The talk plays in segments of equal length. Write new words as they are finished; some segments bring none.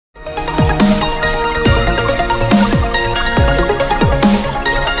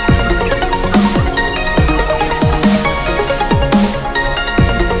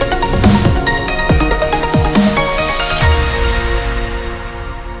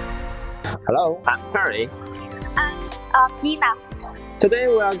Hello, I'm Perry. And I'm Nina. Today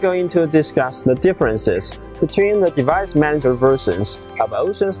we are going to discuss the differences between the DeviceManager versions of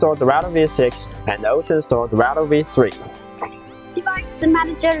OceanStor Dorado v6 and OceanStor Dorado v3.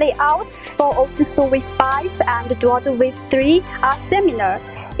 DeviceManager layouts for OceanStor v5 and Dorado v3 are similar.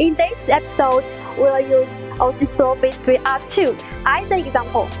 In this episode, we'll use OceanStor v3 R2 as an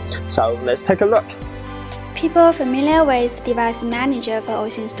example. So let's take a look. People familiar with DeviceManager for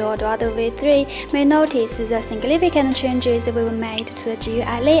OceanStor Dorado v3 may notice the significant changes we've made to the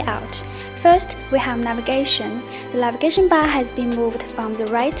GUI layout. First, we have navigation. The navigation bar has been moved from the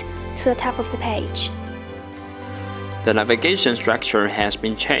right to the top of the page. The navigation structure has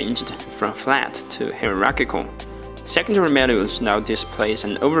been changed from flat to hierarchical. Secondary menus now displays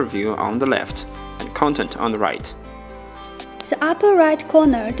an overview on the left and content on the right. The upper right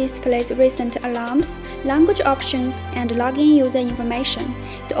corner displays recent alarms, language options, and login user information.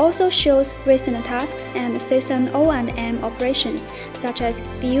 It also shows recent tasks and system O&M operations, such as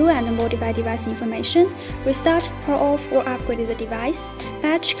view and modify device information, restart, power off or upgrade the device,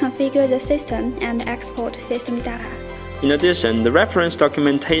 batch configure the system, and export system data. In addition, the reference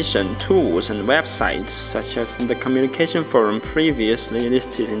documentation, tools, and websites, such as the communication forum previously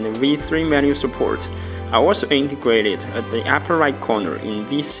listed in the v3 menu support, are also integrated at the upper right corner in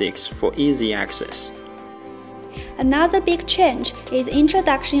v6 for easy access. Another big change is the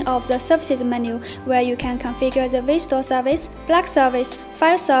introduction of the services menu, where you can configure the vStore service, block service,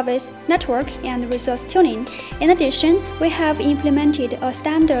 file service, network, and resource tuning. In addition, we have implemented a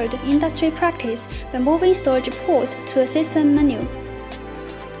standard industry practice by moving storage pools to a system menu.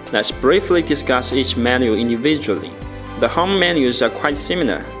 Let's briefly discuss each menu individually. The home menus are quite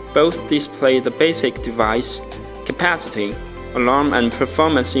similar. Both display the basic device, capacity, alarm, and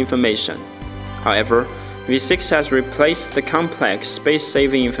performance information. However, v6 has replaced the complex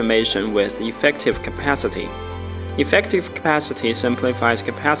space-saving information with effective capacity. Effective capacity simplifies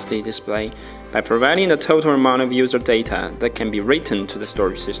capacity display by providing the total amount of user data that can be written to the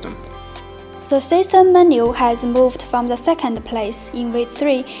storage system. The system menu has moved from the second place in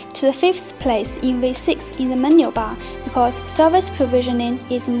v3 to the fifth place in v6 in the menu bar because service provisioning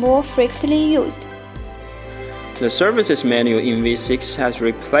is more frequently used. The services menu in v6 has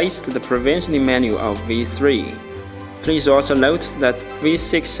replaced the provisioning menu of v3. Please also note that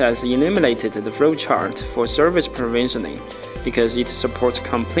v6 has eliminated the flowchart for service provisioning because it supports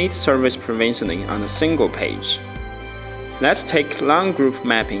complete service provisioning on a single page. Let's take long group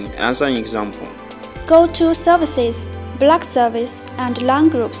mapping as an example. Go to Services, Block Service, and Long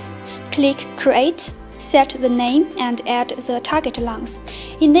Groups. Click Create, set the name, and add the target longs.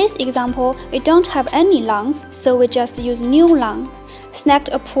 In this example, we don't have any longs, so we just use new long. Select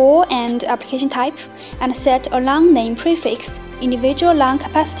a pool and application type, and set a long name prefix, individual long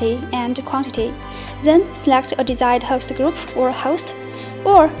capacity, and quantity. Then select a desired host group or host,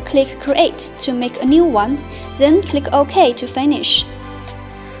 or click Create to make a new one, then click OK to finish.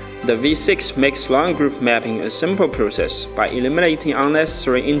 The v6 makes long group mapping a simple process by eliminating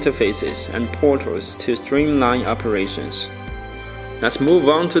unnecessary interfaces and portals to streamline operations. Let's move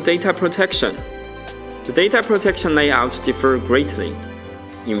on to data protection. The data protection layouts differ greatly.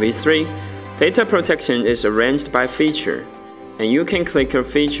 In v3, data protection is arranged by feature, and you can click a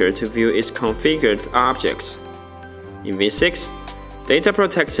feature to view its configured objects. In v6, data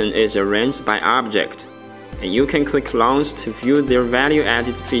protection is arranged by object, and you can click longs to view their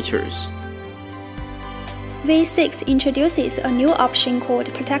value-added features. v6 introduces a new option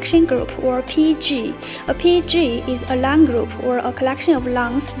called Protection Group or PG. A PG is a long group or a collection of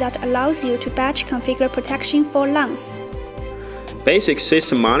longs that allows you to batch configure protection for longs. Basic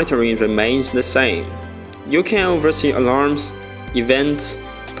system monitoring remains the same. You can oversee alarms, events,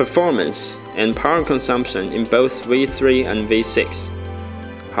 performance, and power consumption in both v3 and v6.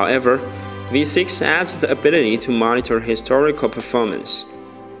 However, v6 adds the ability to monitor historical performance.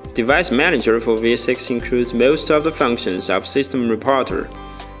 DeviceManager for v6 includes most of the functions of System Reporter,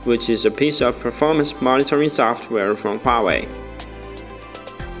 which is a piece of performance monitoring software from Huawei.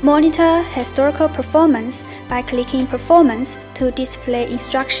 Monitor historical performance by clicking Performance to display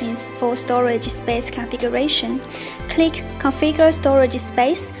instructions for storage space configuration. Click Configure Storage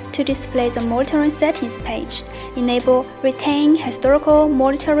Space to display the monitoring settings page. Enable Retain Historical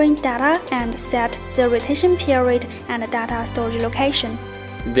Monitoring Data and set the retention period and data storage location.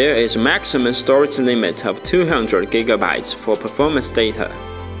 There is a maximum storage limit of 200 GB for performance data.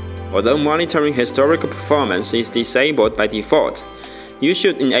 Although monitoring historical performance is disabled by default, you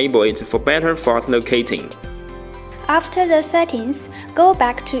should enable it for better fault locating. After the settings, go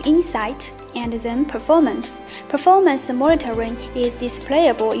back to Insight and then Performance. Performance monitoring is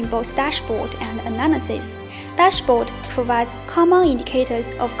displayable in both Dashboard and Analysis. Dashboard provides common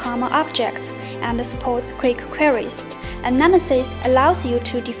indicators of common objects and supports quick queries. Analysis allows you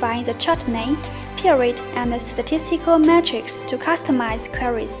to define the chart name, period, and the statistical metrics to customize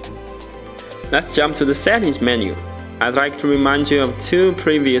queries. Let's jump to the Settings menu. I'd like to remind you of two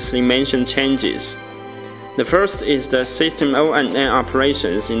previously mentioned changes. The first is the System ONN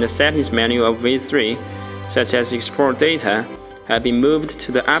operations in the Settings menu of V3, such as Export Data, have been moved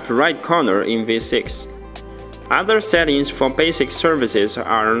to the upper right corner in V6. Other settings for basic services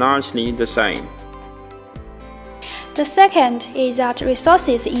are largely the same. The second is that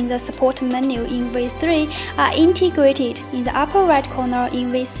resources in the Support menu in V3 are integrated in the upper right corner in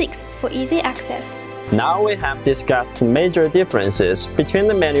V6 for easy access. Now we have discussed major differences between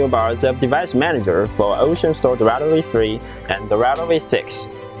the menu bars of DeviceManager for OceanStor Dorado V3 and Dorado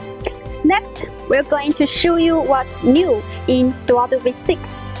V6. Next, we're going to show you what's new in Dorado V6.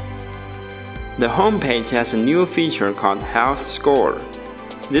 The home page has a new feature called Health Score.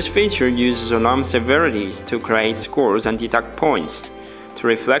 This feature uses alarm severities to create scores and deduct points to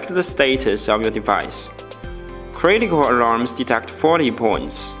reflect the status of your device. Critical alarms deduct 40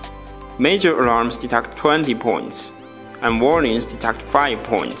 points, major alarms deduct 20 points, and warnings deduct 5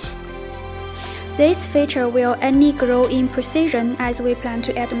 points. This feature will only grow in precision as we plan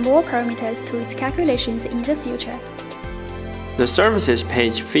to add more parameters to its calculations in the future. The Services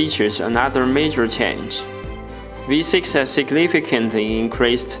page features another major change. V6 has significantly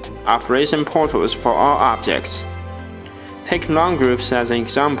increased operation portals for all objects. Take long groups as an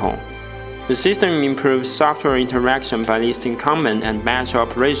example. The system improves software interaction by listing common and batch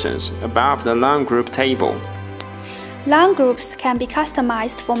operations above the long group table. Long groups can be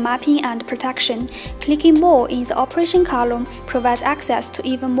customized for mapping and protection. Clicking more in the operation column provides access to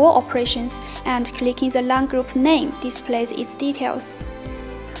even more operations, and clicking the long group name displays its details.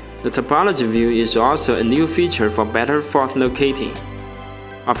 The topology view is also a new feature for better fault locating.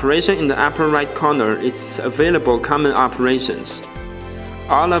 Operation in the upper right corner is available common operations.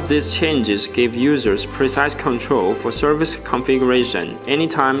 All of these changes give users precise control for service configuration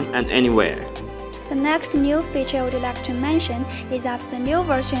anytime and anywhere. The next new feature I would like to mention is that the new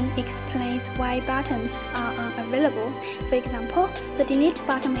version explains why buttons are unavailable. For example, the delete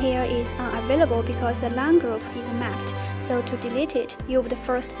button here is unavailable because the long group is mapped, so to delete it, you would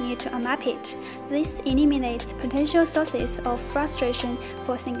first need to unmap it. This eliminates potential sources of frustration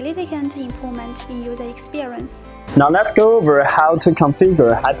for significant improvement in user experience. Now let's go over how to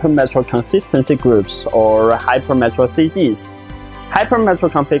configure hypermetric consistency groups or hypermetric CGs.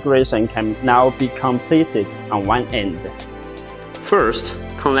 Hypermetric configuration can now be completed on one end. First,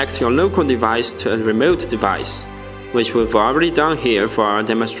 connect your local device to a remote device, which we've already done here for our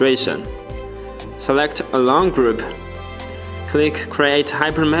demonstration. Select a long group. Click Create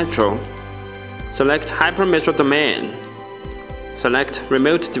Hypermetro. Select Hypermetro Domain. Select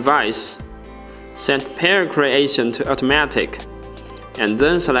Remote Device. Set Pair Creation to Automatic, and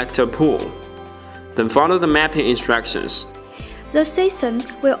then select a pool. Then follow the mapping instructions. The system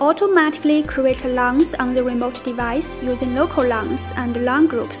will automatically create LANs on the remote device using local LANs and LAN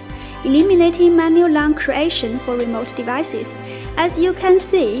groups, eliminating manual LAN creation for remote devices. As you can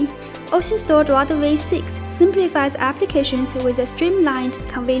see, OceanStor Dorado V6 simplifies applications with a streamlined,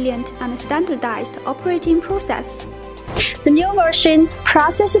 convenient, and standardized operating process. The new version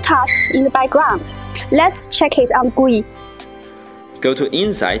processes tasks in the background. Let's check it on GUI. Go to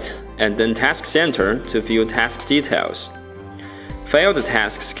Insight and then Task Center to view task details. Failed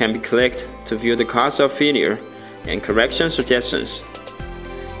tasks can be clicked to view the cause of failure and correction suggestions.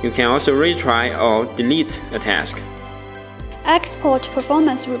 You can also retry or delete a task. Export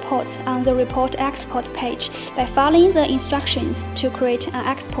performance reports on the Report Export page by following the instructions to create an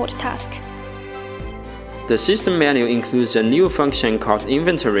export task. The System menu includes a new function called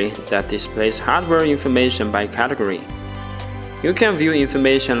Inventory that displays hardware information by category. You can view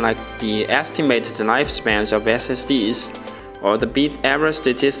information like the estimated lifespans of SSDs or the bit error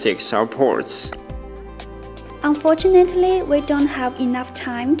statistics of ports. Unfortunately, we don't have enough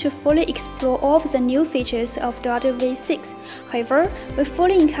time to fully explore all of the new features of Dorado V6. However, we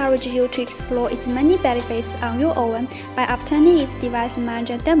fully encourage you to explore its many benefits on your own by obtaining its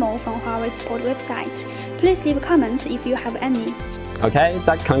DeviceManager demo from Huawei support website. Please leave comments if you have any. Okay,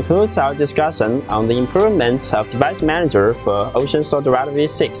 that concludes our discussion on the improvements of DeviceManager for OceanStor Dorado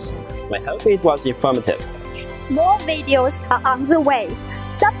V6. We hope it was informative. More videos are on the way.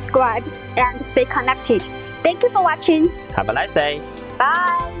 Subscribe and stay connected. Thank you for watching. Have a nice day.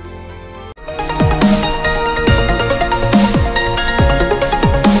 Bye.